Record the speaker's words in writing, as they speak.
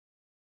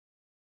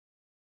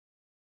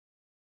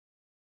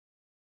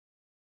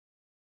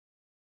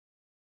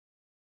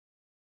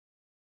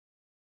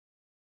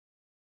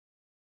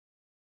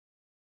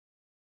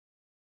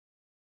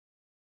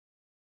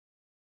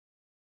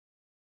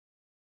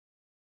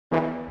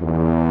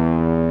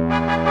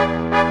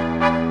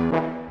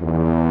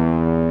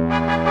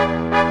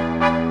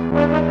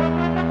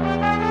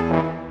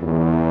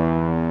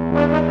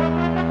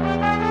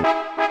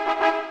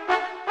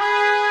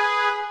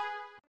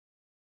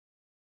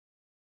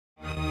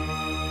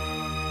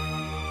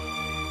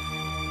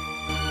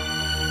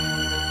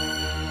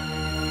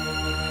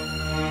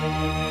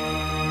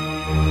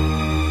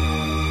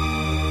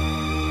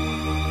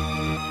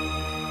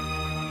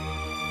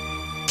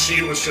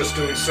she was just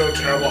doing so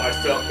terrible I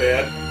felt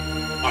bad.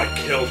 I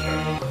killed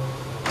her.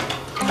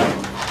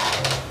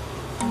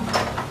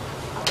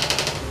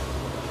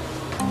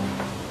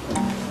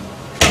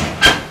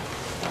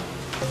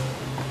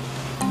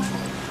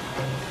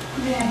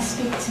 May I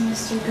speak to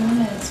Mr.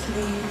 Gomez,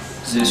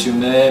 please? Yes, you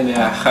may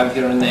I have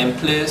your name,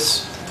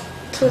 please?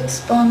 Toots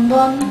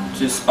Bonbon.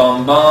 Toots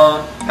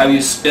Bonbon. How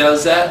you spell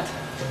that?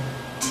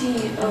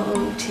 Toots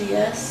Bonbon.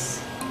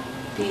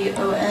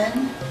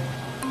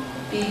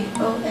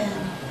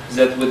 Is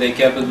that with a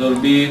capital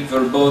B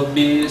for both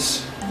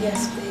B's?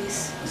 Yes,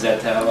 please. Is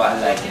that how I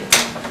like it?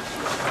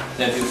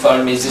 Then if you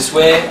follow me this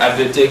way, I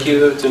will take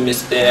you to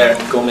Mr.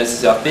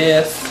 Gomez's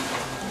office.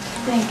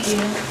 Thank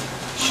you.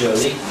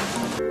 Surely.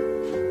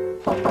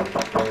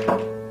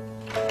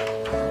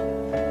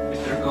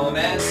 Mr.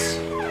 Gomez,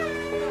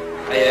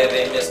 I have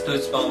a Miss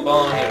Toots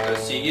Bonbon here to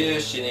see you.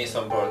 She needs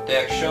some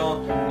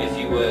protection. If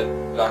you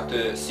would like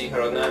to see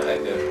her now, I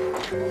will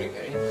bring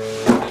her in.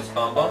 Toots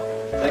Bonbon.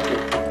 Thank you.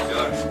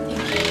 Sure.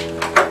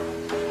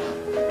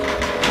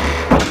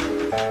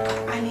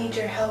 I need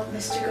your help,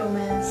 Mr.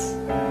 Gomez.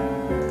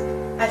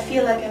 I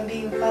feel like I'm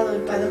being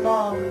followed by the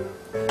mob.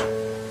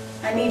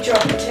 I need your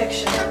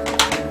protection.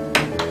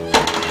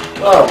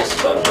 Oh, Miss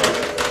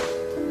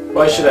Bonbon.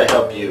 Why should I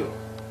help you?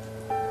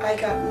 I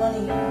got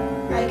money.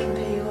 I can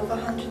pay you over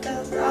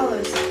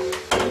 $100,000.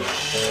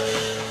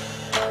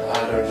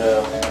 I don't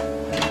know.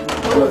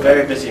 I'm a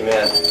very busy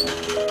man.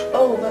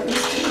 Oh, but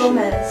Mr.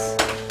 Gomez,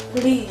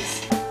 please.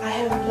 I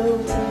have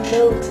loads and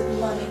loads of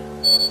money.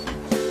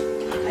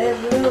 I have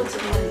loads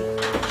of money.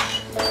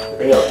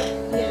 Really?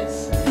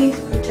 Yes, please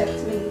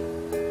protect me.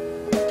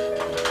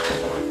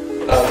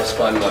 Oh, Miss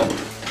Bonbon.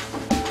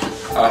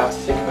 I'll have to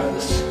think about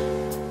this.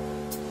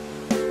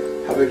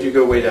 How about you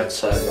go wait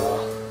outside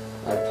while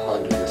I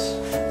ponder this?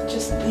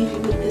 Just leave you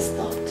with this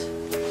thought.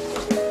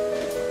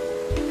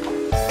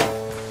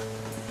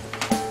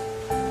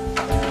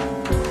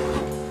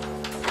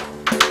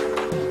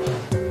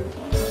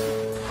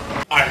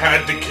 I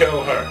had to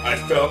kill her. I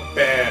felt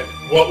bad.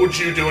 What would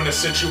you do in a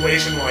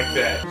situation like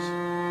that?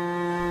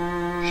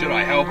 Should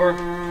I help her?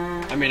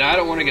 I mean, I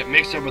don't want to get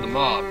mixed up with the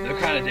mob. They're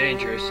kind of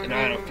dangerous, and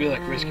I don't feel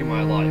like risking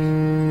my life.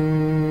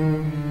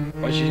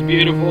 But she's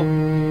beautiful,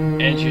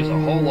 and she has a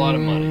whole lot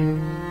of money.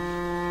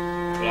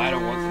 But I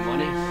don't want the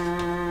money.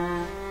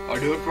 I'll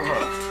do it for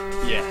her.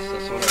 Yes,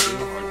 that's what I'll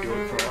do. I'll do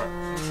it for her.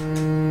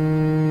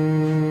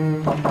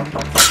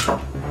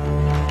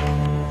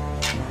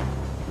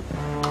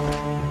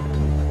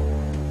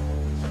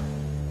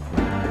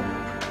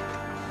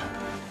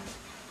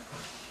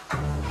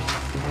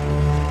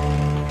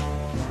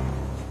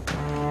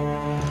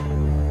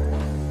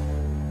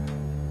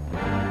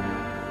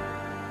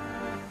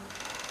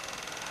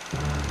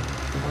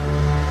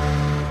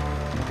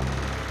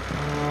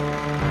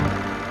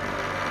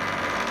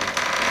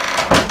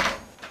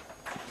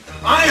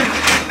 I am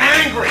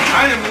angry.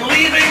 I am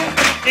leaving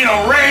in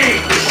a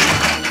rage.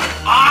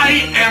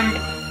 I am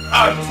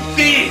a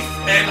thief,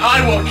 and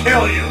I will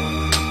kill you.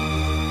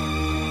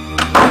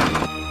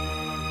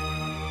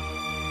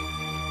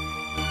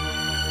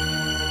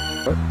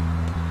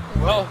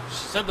 Well, she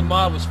said the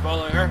mob was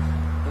following her,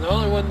 and the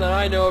only one that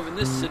I know of in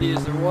this city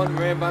is the one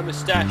ran by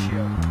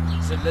Mustachio.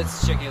 She said,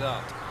 let's check it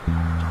out.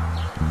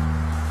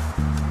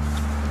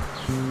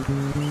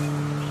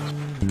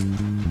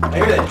 I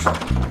hear that.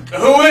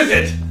 Who is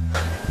it?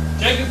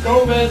 Jacob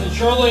Gomez and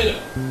Charlene.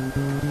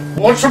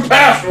 What's your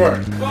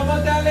password? Well,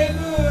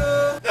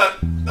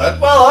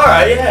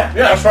 alright, yeah.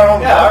 Yeah, that's right on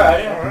the Yeah, phone.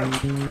 alright, yeah. All right.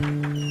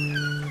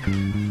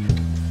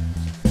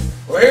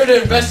 We're here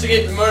to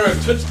investigate the murder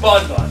of Toots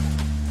Bonbon.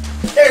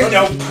 There's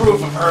no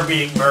proof of her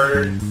being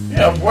murdered.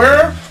 Yeah,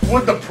 where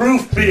would the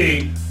proof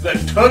be that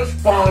Toots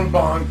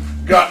Bonbon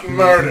got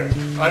murdered?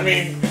 I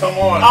mean, come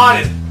on.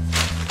 Honest.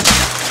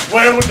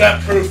 Where would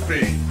that proof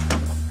be?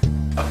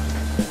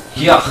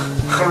 Yeah,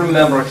 I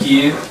remember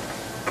you.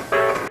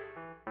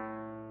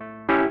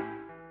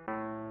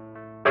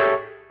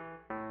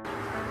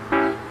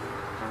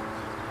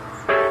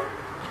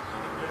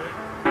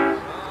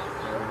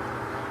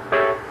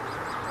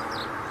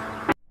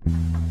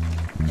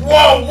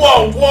 Whoa,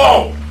 whoa,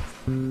 whoa!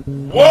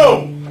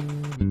 Whoa!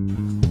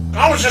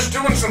 I was just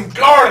doing some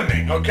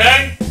gardening,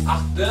 okay?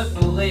 I don't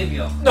believe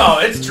you. No,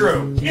 it's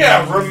true.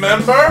 Yeah,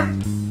 remember?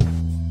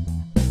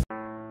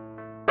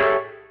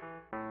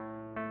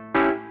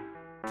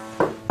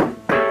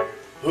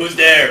 Who's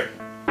there?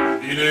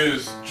 It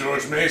is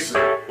George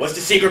Mason. What's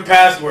the secret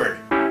password?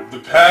 The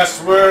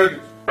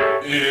password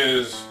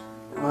is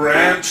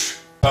Ranch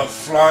of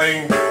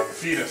Flying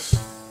Fetus.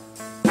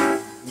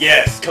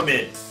 Yes, come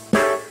in.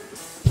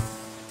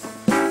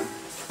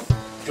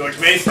 George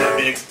Mason, I've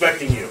been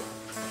expecting you.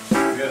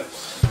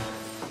 Yes.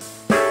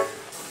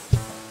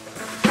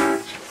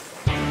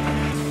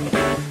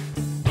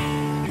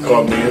 You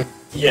called me in?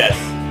 Yes.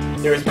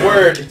 There's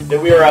word that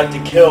we are out to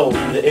kill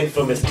the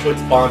infamous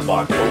Toots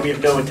Bonbon, but we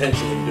have no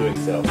intention of doing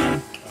so.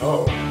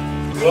 Oh.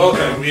 Well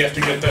then, we have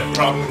to get that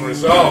problem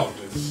resolved.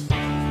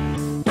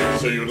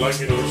 So you would like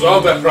me to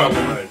resolve that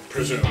problem, I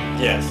presume?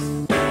 Yes.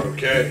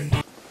 Okay.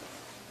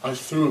 I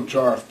threw a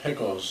jar of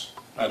pickles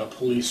at a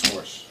police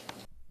horse.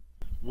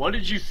 What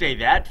did you say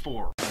that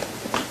for?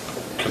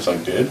 Because I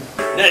did.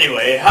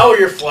 Anyway, how are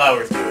your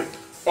flowers doing?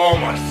 Oh,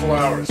 my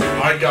flowers.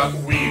 I got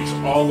weeds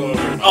all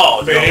over.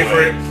 Oh,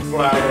 favorite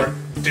flower,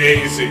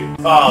 Daisy.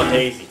 Oh,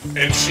 Daisy.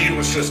 And she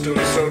was just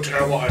doing so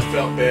terrible, I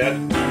felt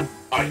bad.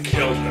 I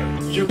killed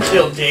her. You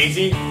killed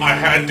Daisy? I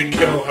had to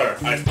kill her.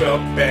 I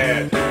felt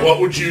bad. What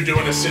would you do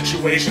in a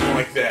situation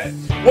like that?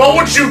 What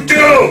would you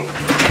do?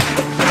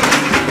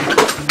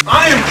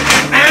 I am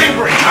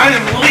angry. I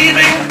am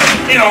leaving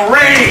in a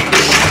rage.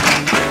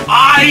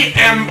 I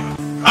am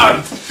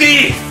a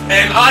thief,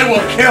 and I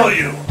will kill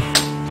you.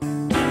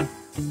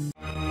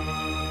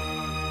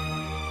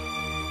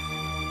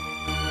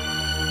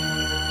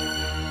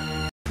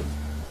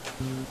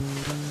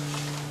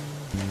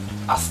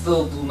 I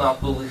still do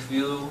not believe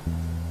you.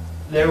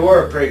 They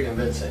were pretty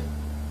convincing.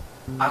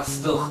 I'll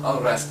still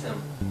arrest him.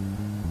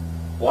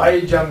 Why are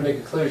you jumping to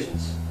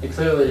conclusions? You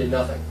clearly did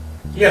nothing.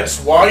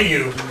 Yes, why are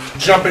you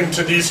jumping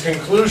to these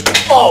conclusions?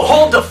 Oh,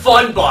 hold the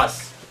fun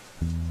bus!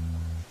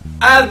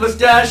 As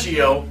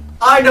mustachio,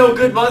 I know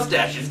good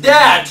mustaches.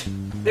 That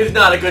is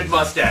not a good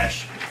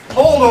mustache.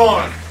 Hold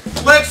on.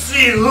 Let's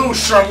see who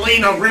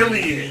Charlena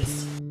really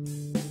is.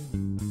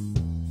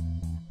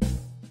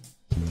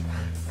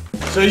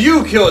 So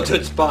you killed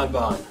Toots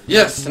Bonbon.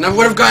 Yes, and I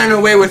would have gotten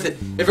away with it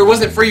if it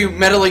wasn't for you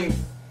meddling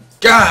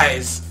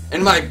guys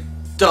and my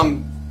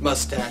dumb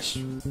mustache.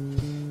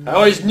 I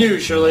always knew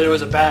Charlene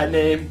was a bad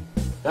name.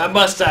 That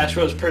mustache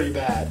was pretty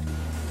bad.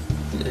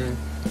 Yeah.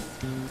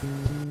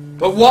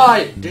 But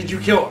why did you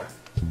kill her?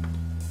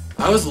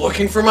 I was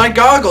looking for my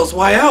goggles,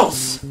 why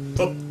else?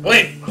 But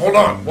wait, hold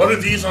on. What are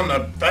these on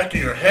the back of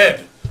your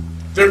head?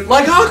 They're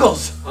My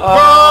goggles!